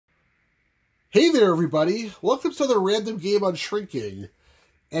Hey there, everybody. Welcome to another random game on shrinking.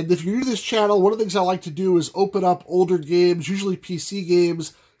 And if you're new to this channel, one of the things I like to do is open up older games, usually PC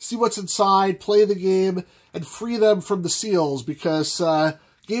games, see what's inside, play the game, and free them from the seals, because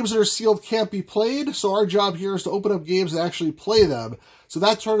games that are sealed can't be played, so our job here is to open up games and actually play them. So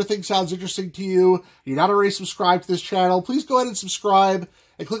that sort of thing sounds interesting to you. You're not already subscribed to this channel, please go ahead and subscribe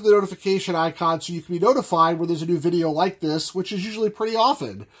and click the notification icon so you can be notified when there's a new video like this, which is usually pretty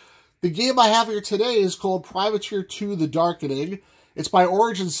often. The game I have here today is called Privateer 2: The Darkening. It's by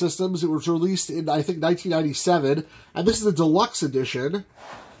Origin Systems. It was released in, I think, 1997. And this is the Deluxe Edition.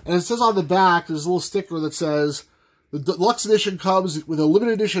 And it says on the back, there's a little sticker that says, the Deluxe Edition comes with a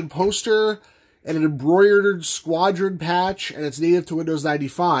limited edition poster and an embroidered squadron patch, and it's native to Windows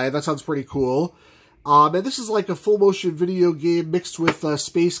 95. That sounds pretty cool. And this is like a full-motion video game mixed with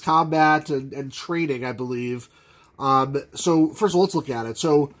space combat and training, I believe. So, first of all, let's look at it.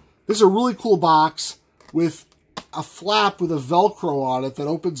 So, this is a really cool box with a flap with a Velcro on it that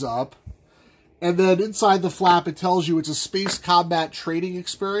opens up. And then inside the flap, it tells you it's a space combat training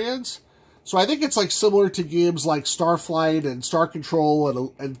experience. So I think it's like similar to games like Starflight and Star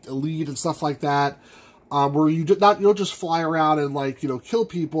Control and Elite and stuff like that, where you don't just fly around and, like, kill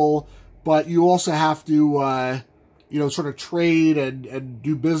people, but you also have to, sort of trade and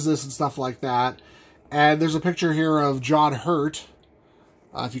do business and stuff like that. And there's a picture here of John Hurt.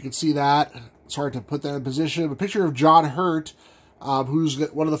 If you can see that, it's hard to put that in position. A picture of John Hurt, who's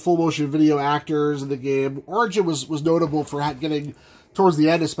one of the full-motion video actors in the game. Origin was notable for getting, towards the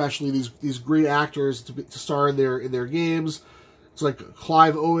end especially, these great actors to star in their games. It's like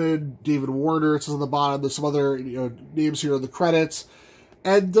Clive Owen, David Warner. It says on the bottom. There's some other names here in the credits.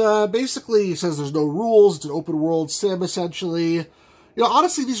 And basically, it says there's no rules. It's an open-world sim, essentially.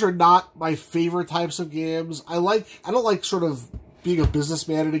 Honestly, these are not my favorite types of games. I don't like sort of being a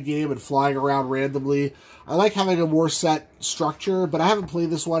businessman in a game and flying around randomly. I like having a more set structure, but I haven't played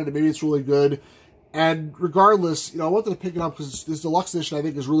this one, and maybe it's really good. And regardless, I wanted to pick it up because this Deluxe Edition, I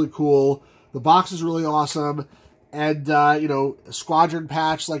think, is really cool. The box is really awesome. And, a squadron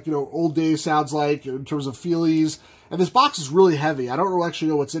patch, like, old days sounds like, in terms of feelies. And this box is really heavy. I don't actually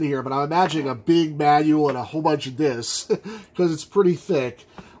know what's in here, but I'm imagining a big manual and a whole bunch of discs, because it's pretty thick.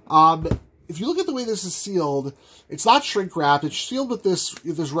 If you look at the way this is sealed, it's not shrink wrapped. It's sealed with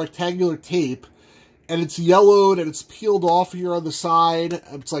this rectangular tape, and it's yellowed and it's peeled off here on the side.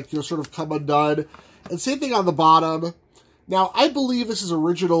 It's like, sort of come undone. And same thing on the bottom. Now, I believe this is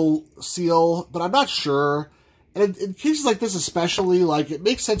original seal, but I'm not sure. And in cases like this especially, like, it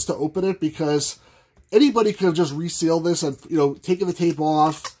makes sense to open it because anybody could have just resealed this and, taken the tape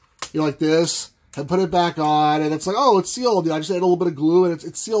off, like this, and put it back on, and it's like, oh, it's sealed. I just add a little bit of glue, and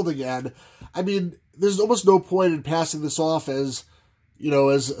it's sealed again. I mean, there's almost no point in passing this off as,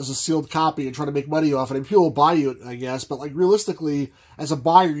 as a sealed copy and trying to make money off it. And people will buy you it, I guess, but, like, realistically, as a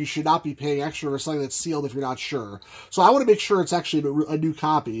buyer, you should not be paying extra for something that's sealed if you're not sure. So I want to make sure it's actually a new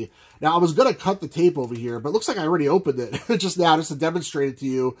copy. Now, I was going to cut the tape over here, but it looks like I already opened it just now, just to demonstrate it to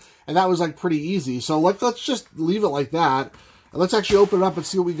you, and that was, like, pretty easy. So let's just leave it like that, and let's actually open it up and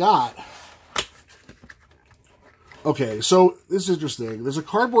see what we got. Okay, so this is interesting. There's a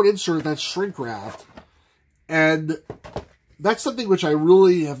cardboard insert that's shrink-wrapped, and that's something which I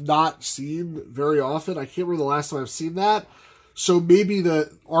really have not seen very often. I can't remember the last time I've seen that. So maybe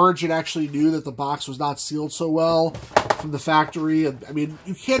the Origin actually knew that the box was not sealed so well from the factory. And I mean,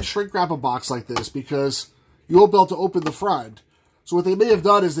 you can't shrink-wrap a box like this because you won't be able to open the front. So what they may have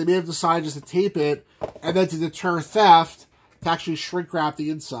done is they may have decided just to tape it, and then to deter theft, to actually shrink-wrap the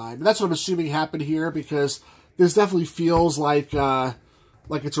inside. And that's what I'm assuming happened here, because this definitely feels like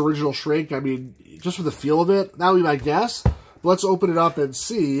it's original shrink. I mean, just for the feel of it, that would be my guess. But let's open it up and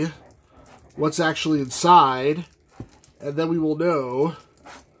see what's actually inside, and then we will know,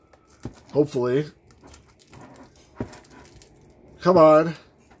 hopefully. Come on.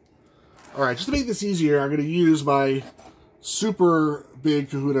 Alright, just to make this easier, I'm going to use my super big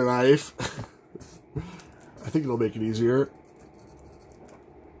kahuna knife. I think it'll make it easier.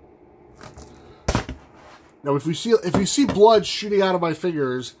 Now, if you see blood shooting out of my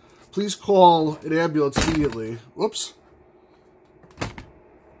fingers, please call an ambulance immediately. Whoops.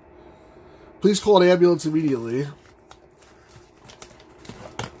 Please call an ambulance immediately.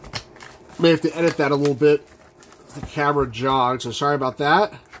 May have to edit that a little bit. The camera jogged, so sorry about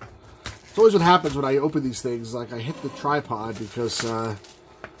that. It's always what happens when I open these things. Like, I hit the tripod because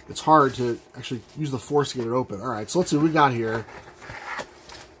it's hard to actually use the force to get it open. Alright, so let's see what we got here.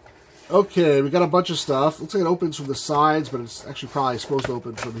 Okay, we got a bunch of stuff. Looks like it opens from the sides, but it's actually probably supposed to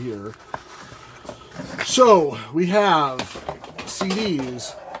open from here. So, we have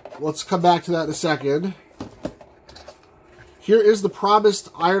CDs. let's come back to that in a second. Here is the promised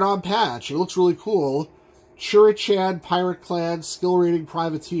Iron-On patch. It looks really cool. Chura-chan Pirate Clan Skill Rating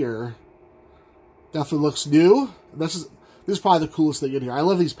Privateer. Definitely looks new. This is probably the coolest thing in here. I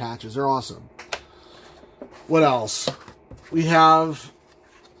love these patches. They're awesome. What else? We have...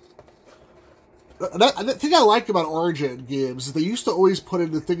 The thing I like about Origin games is they used to always put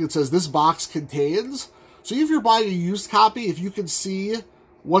in the thing that says, this box contains. So if you're buying a used copy, if you can see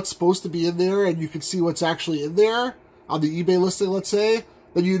what's supposed to be in there and you can see what's actually in there on the eBay listing, let's say,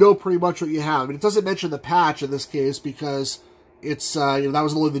 then you know pretty much what you have. I mean, it doesn't mention the patch in this case because it's, that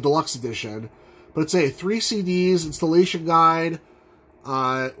was only the Deluxe Edition. But it's a 3 CDs, installation guide.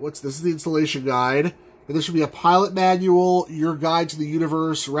 This is the installation guide. And this should be a pilot manual, your guide to the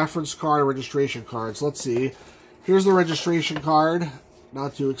universe, reference card, and registration card. So let's see. Here's the registration card.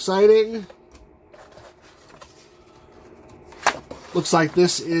 Not too exciting. Looks like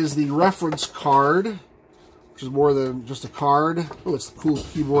this is the reference card, which is more than just a card. Oh, it's the cool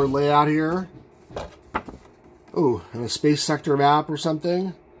keyboard layout here. Oh, and a space sector map or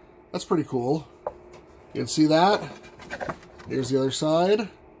something. That's pretty cool. You can see that. Here's the other side.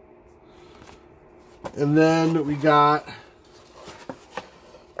 And then we got...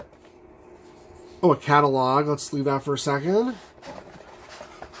 oh, a catalog. Let's leave that for a second.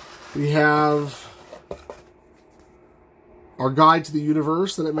 We have our guide to the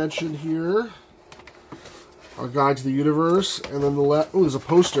universe that I mentioned here. Our guide to the universe. And then oh, there's a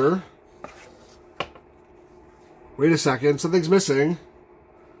poster. Wait a second. Something's missing.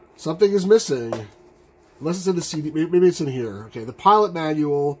 Something is missing. Unless it's in the CD. Maybe it's in here. Okay, the pilot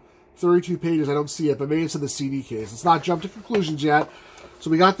manual, 32 pages. I don't see it, but maybe it's in the CD case. It's not jumped to conclusions yet. So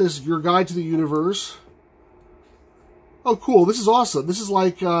we got this, your guide to the universe. Oh, cool. This is awesome. This is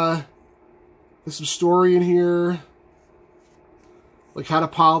like, there's some story in here. Like how to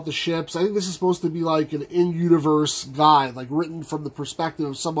pilot the ships. I think this is supposed to be like an in-universe guide, like written from the perspective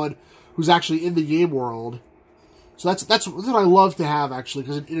of someone who's actually in the game world. So that's what I love to have, actually,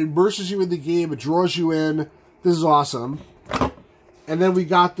 because it immerses you in the game, it draws you in. This is awesome. And then we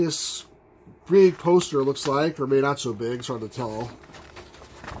got this big poster, it looks like, or maybe not so big, it's hard to tell.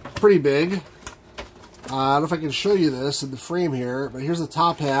 Pretty big. I don't know if I can show you this in the frame here, but here's the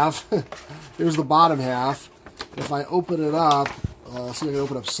top half. Here's the bottom half. If I open it up, see if I can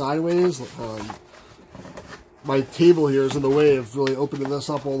open it up sideways. My table here is in the way of really opening this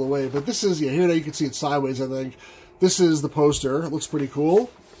up all the way. But this is, yeah, here now you can see it sideways, I think. This is the poster. It looks pretty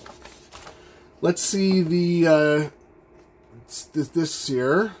cool. Let's see the this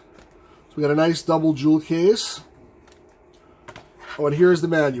here. So we got a nice double jewel case. Oh, and here's the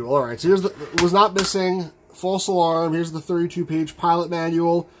manual. All right, so here's it was not missing. False alarm. Here's the 32-page pilot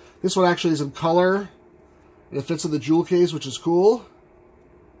manual. This one actually is in color, and it fits in the jewel case, which is cool.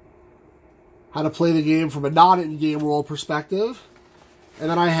 How to play the game from a not-in-game world perspective. And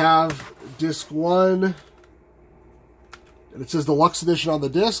then I have disc 1. And it says Deluxe Edition on the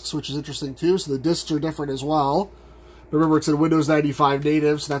discs, which is interesting too. So the discs are different as well. But remember, it's in Windows 95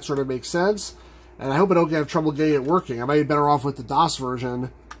 native, so that sort of makes sense. And I hope I don't have trouble getting it working. I might be better off with the DOS version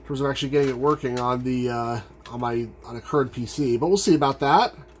in terms of actually getting it working on the on a current PC. But we'll see about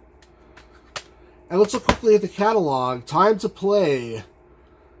that. And let's look quickly at the catalog. Time to Play.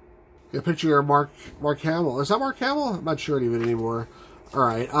 Get a picture of Mark Hamill. Is that Mark Hamill? I'm not sure even anymore. All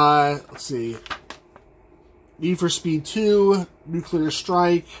right. Let's see. Need for Speed 2, Nuclear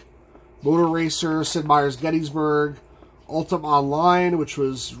Strike, Motor Racer, Sid Meier's Gettysburg, Ultima Online, which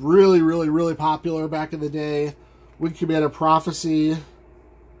was really, really, really popular back in the day, Wing Commander Prophecy. I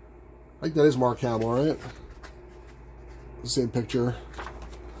think that is Mark Hamill, right? The same picture.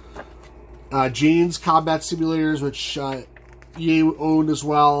 Jane's Combat Simulators, which EA owned as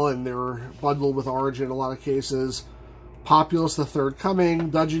well, and they were bundled with Origin in a lot of cases. Populous: The Third Coming,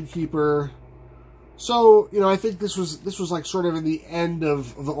 Dungeon Keeper. So, I think this was like sort of in the end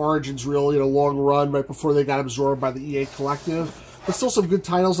of the Origins real, long run right before they got absorbed by the EA Collective. But still some good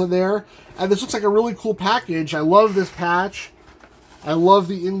titles in there. And this looks like a really cool package. I love this patch. I love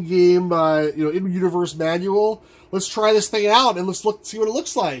the in-game, in-universe manual. Let's try this thing out and let's see what it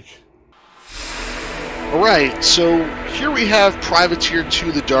looks like. Alright, so here we have Privateer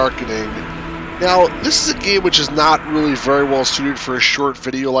 2: The Darkening. Now, this is a game which is not really very well suited for a short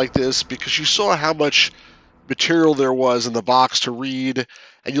video like this because you saw how much material there was in the box to read,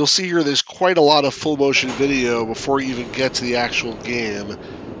 and you'll see here there's quite a lot of full motion video before you even get to the actual game.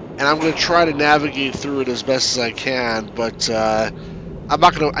 And I'm going to try to navigate through it as best as I can, but I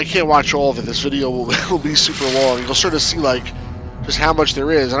can't watch all of it. This video will be super long. You'll sort of see like just how much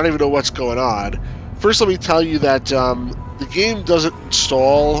there is. I don't even know what's going on. First, let me tell you that the game doesn't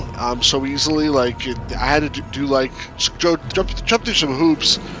install so easily. Like, I had to do like jump through some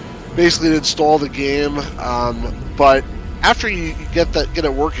hoops, basically to install the game. But after you get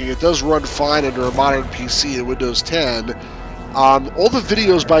it working, it does run fine under a modern PC in Windows 10. All the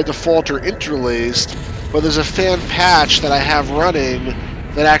videos by default are interlaced, but there's a fan patch that I have running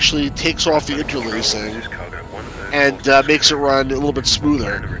that actually takes off the interlacing and makes it run a little bit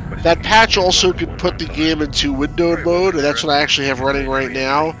smoother. That patch also could put the game into windowed mode, and that's what I actually have running right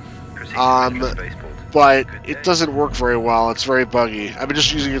now. But it doesn't work very well. It's very buggy. I've been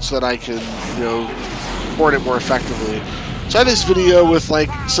just using it so that I can, you know, port it more effectively. So I have this video with like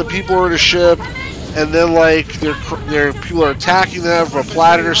some people are in a ship, and then like their people are attacking them from a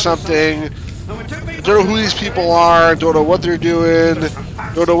planet or something. I don't know who these people are. Don't know what they're doing.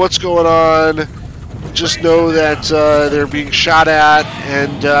 Don't know what's going on. Just know that they're being shot at,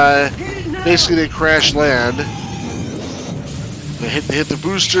 and basically they crash land. They hit the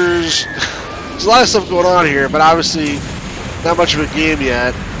boosters. There's a lot of stuff going on here, but obviously not much of a game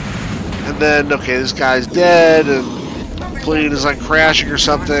yet. And then, okay, this guy's dead, and the plane is like crashing or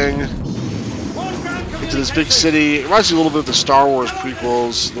something into this big city. It reminds me a little bit of the Star Wars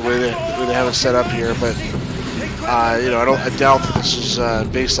prequels, the way they have it set up here, but you know, I doubt that this is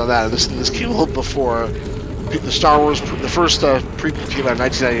based on that. This came a little before. The Star Wars, the first prequel came out in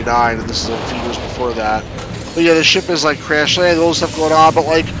 1999, and this is a few years before that. But yeah, the ship is like crash land, all this stuff going on, but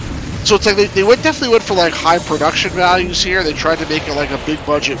like, so it's like they definitely went for like high production values here. They tried to make it like a big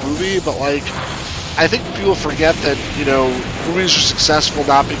budget movie, but like, I think people forget that, you know, movies are successful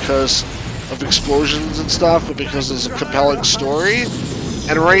not because of explosions and stuff, but because there's a compelling story.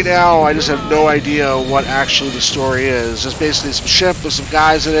 And right now, I just have no idea what actually the story is. Just basically some ship with some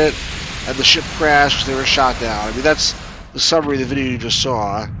guys in it, and the ship crashed because they were shot down. I mean, that's the summary of the video you just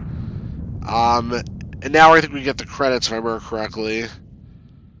saw. And now I think we get the credits, if I remember correctly.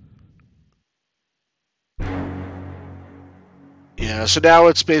 Yeah, so now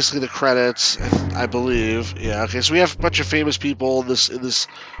it's basically the credits, I believe. Yeah, okay, so we have a bunch of famous people in this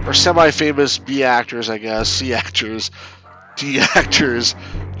or semi-famous B actors, I guess, C actors, D actors,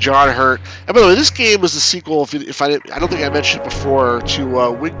 John Hurt. And by the way, this game was the sequel, I don't think I mentioned it before,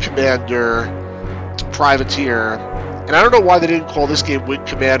 to Wing Commander Privateer. And I don't know why they didn't call this game Wing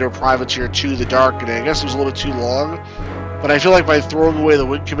Commander Privateer 2 The Darkening. I guess it was a little bit too long. But I feel like by throwing away the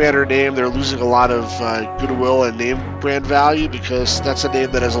Wing Commander name, they're losing a lot of goodwill and name brand value, because that's a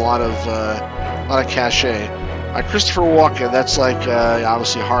name that has a lot of cachet. Christopher Walken, that's like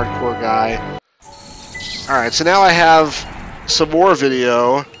obviously a hardcore guy. All right, so now I have some more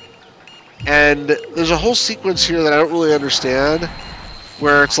video, and there's a whole sequence here that I don't really understand,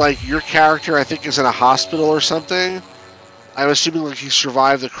 where it's like your character, I think, is in a hospital or something. I'm assuming like he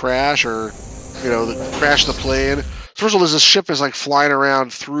survived the crash, or you know, the crash of the plane. First of all, there's this ship is like flying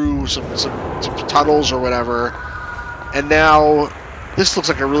around through some tunnels or whatever, and now this looks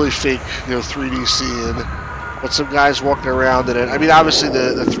like a really fake, you know, 3D scene. But some guys walking around in it. I mean, obviously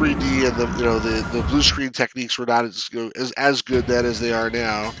the 3D and the blue screen techniques were not as good then as they are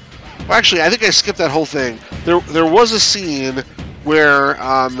now. Well, actually, I think I skipped that whole thing. There was a scene where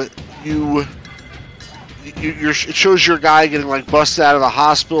it shows your guy getting like busted out of the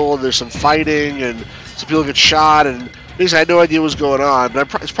hospital, and there's some fighting, and some people get shot, and basically I had no idea what was going on.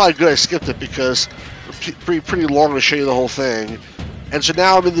 But it's probably good I skipped it, because it's pretty long to show you the whole thing. And so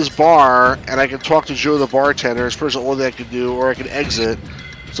now I'm in this bar, and I can talk to Joe the bartender. It's first the only thing I can do, or I can exit.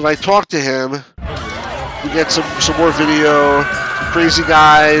 So if I talk to him, we get some more video. Crazy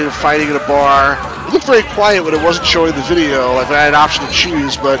guy fighting in a bar. It looked very quiet when it wasn't showing the video, like when I had an option to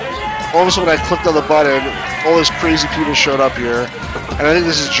choose, but all of a sudden when I clicked on the button, all these crazy people showed up here. And I think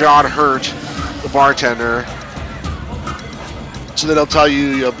this is John Hurt, the bartender. So then they'll tell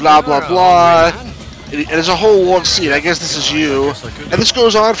you, blah, blah, blah. And there's a whole long scene. I guess this is you. And this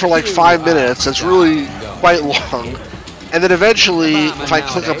goes on for like 5 minutes. It's really quite long. And then eventually, if I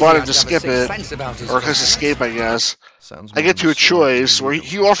click a button to skip it, or click escape, I guess, I get to a choice where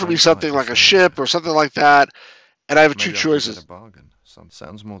he offered me something like a ship or something like that, and I have two choices.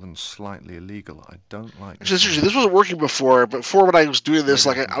 Sounds more than slightly illegal. I don't like Actually, seriously, this wasn't working before, but before when I was doing this,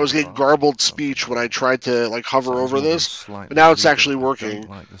 like I was getting garbled speech when I tried to like hover over this, but now it's actually working.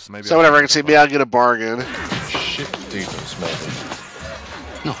 So whatever, I can say, maybe I'll get a bargain.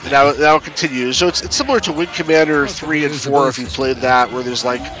 Now it continues. So it's similar to Wing Commander 3 and 4 if you played that, where there's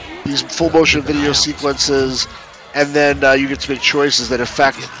like these full motion video sequences, and then you get to make choices that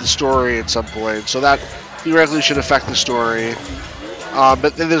affect the story at some point. So that theoretically should affect the story.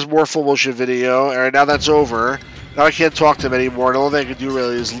 But then there's more full motion video, and now that's over. Now I can't talk to him anymore, and the only thing I can do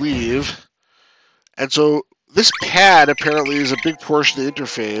really is leave. And so this pad apparently is a big portion of the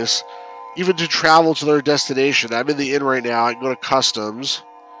interface, even to travel to their destination. I'm in the inn right now. I can go to customs.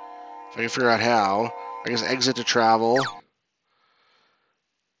 If I can figure out how. I guess exit to travel.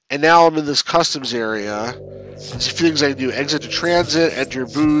 And now I'm in this customs area. There's a few things I can do. Exit to transit, enter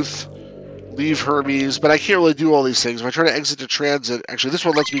booth, leave Hermes. But I can't really do all these things. If I try to exit to transit, actually this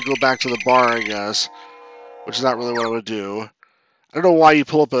one lets me go back to the bar, I guess. Which is not really what I want to do. I don't know why you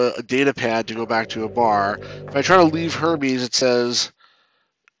pull up a data pad to go back to a bar. If I try to leave Hermes, it says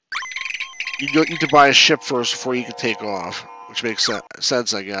you need to buy a ship first before you can take off, which makes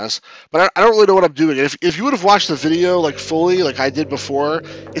sense, I guess. But I don't really know what I'm doing. If you would have watched the video like fully, like I did before,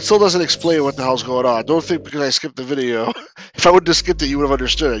 it still doesn't explain what the hell's going on. Don't think because I skipped the video, if I would have skipped it, you would have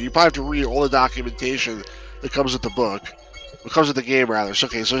understood it. You probably have to read all the documentation that comes with the book. It comes with the game, rather. So,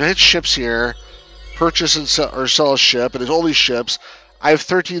 okay, so I hit ships here. Purchase and sell a ship, and there's all these ships. I have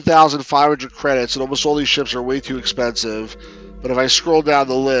 13,500 credits, and almost all these ships are way too expensive. But if I scroll down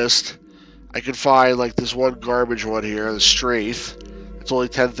the list, I can find like this one garbage one here, the Straith. It's only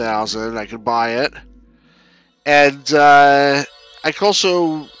 10,000. I can buy it, and I can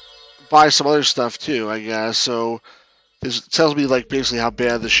also buy some other stuff too, I guess. So this tells me like basically how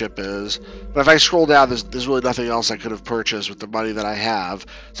bad the ship is. But if I scroll down, there's really nothing else I could have purchased with the money that I have.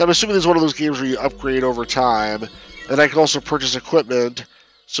 So I'm assuming this is one of those games where you upgrade over time. And I can also purchase equipment.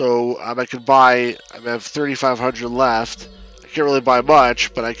 So I can buy, I have 3,500 left. I can't really buy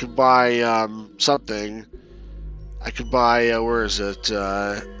much, but I can buy something. I could buy, where is it?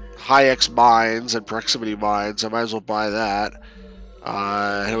 High-X mines and proximity mines. I might as well buy that.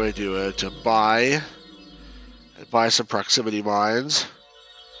 How do I do it? Buy some proximity mines.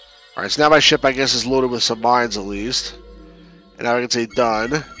 Alright, so now my ship, I guess, is loaded with some mines at least. And now I can say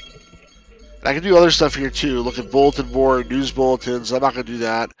done. And I can do other stuff here too. Look at bulletin board, news bulletins. I'm not going to do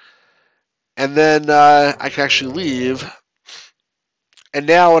that. And then I can actually leave. And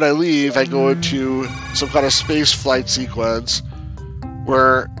now when I leave, I go into some kind of space flight sequence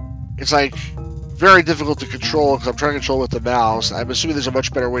where it's like very difficult to control because I'm trying to control with the mouse. I'm assuming there's a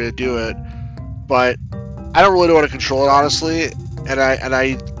much better way to do it. But I don't really know how to control it, honestly, and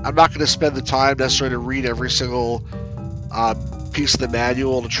I'm not going to spend the time necessarily to read every single piece of the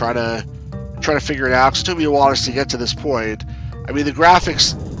manual to try to figure it out. 'Cause it took me a while just to get to this point. I mean, the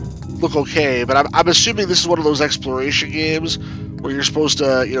graphics look okay, but I'm assuming this is one of those exploration games where you're supposed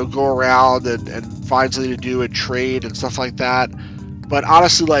to go around and find something to do and trade and stuff like that. But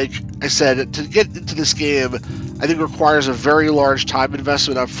honestly, like I said, to get into this game, I think requires a very large time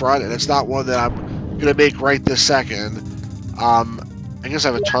investment up front, and it's not one that I'm going to make right this second. I guess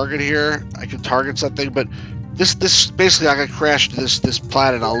I have a target here. I can target something, but this basically, I can crash to this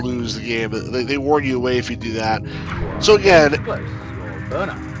planet, I'll lose the game. They warn you away if you do that. So again,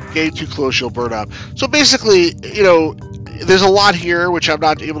 getting too close, you'll burn up. So basically, there's a lot here which I'm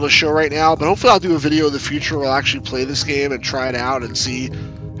not able to show right now, but hopefully I'll do a video in the future where I'll actually play this game and try it out and see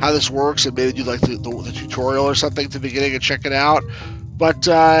how this works, and maybe do like the tutorial or something at the beginning and check it out. But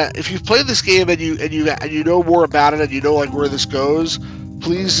if you've played this game and you know more about it and you know like where this goes,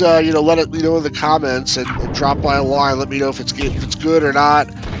 please let me know in the comments and drop by a line. Let me know if it's good or not.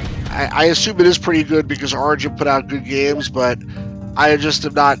 I assume it is pretty good because Origin put out good games, but I just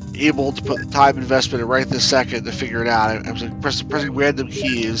am not able to put the time investment in right this second to figure it out. I'm like pressing random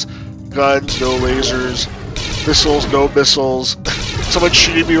keys, guns, no lasers, missiles, no missiles. Someone's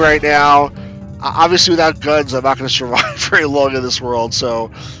shooting me right now. Obviously, without guns, I'm not going to survive very long in this world.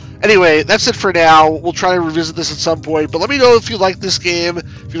 So, anyway, that's it for now. We'll try to revisit this at some point. But let me know if you like this game,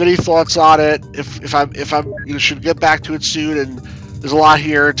 if you have any thoughts on it, if I'm should get back to it soon. And there's a lot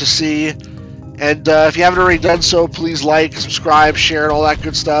here to see. And if you haven't already done so, please like, subscribe, share, and all that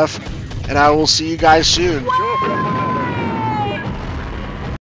good stuff. And I will see you guys soon.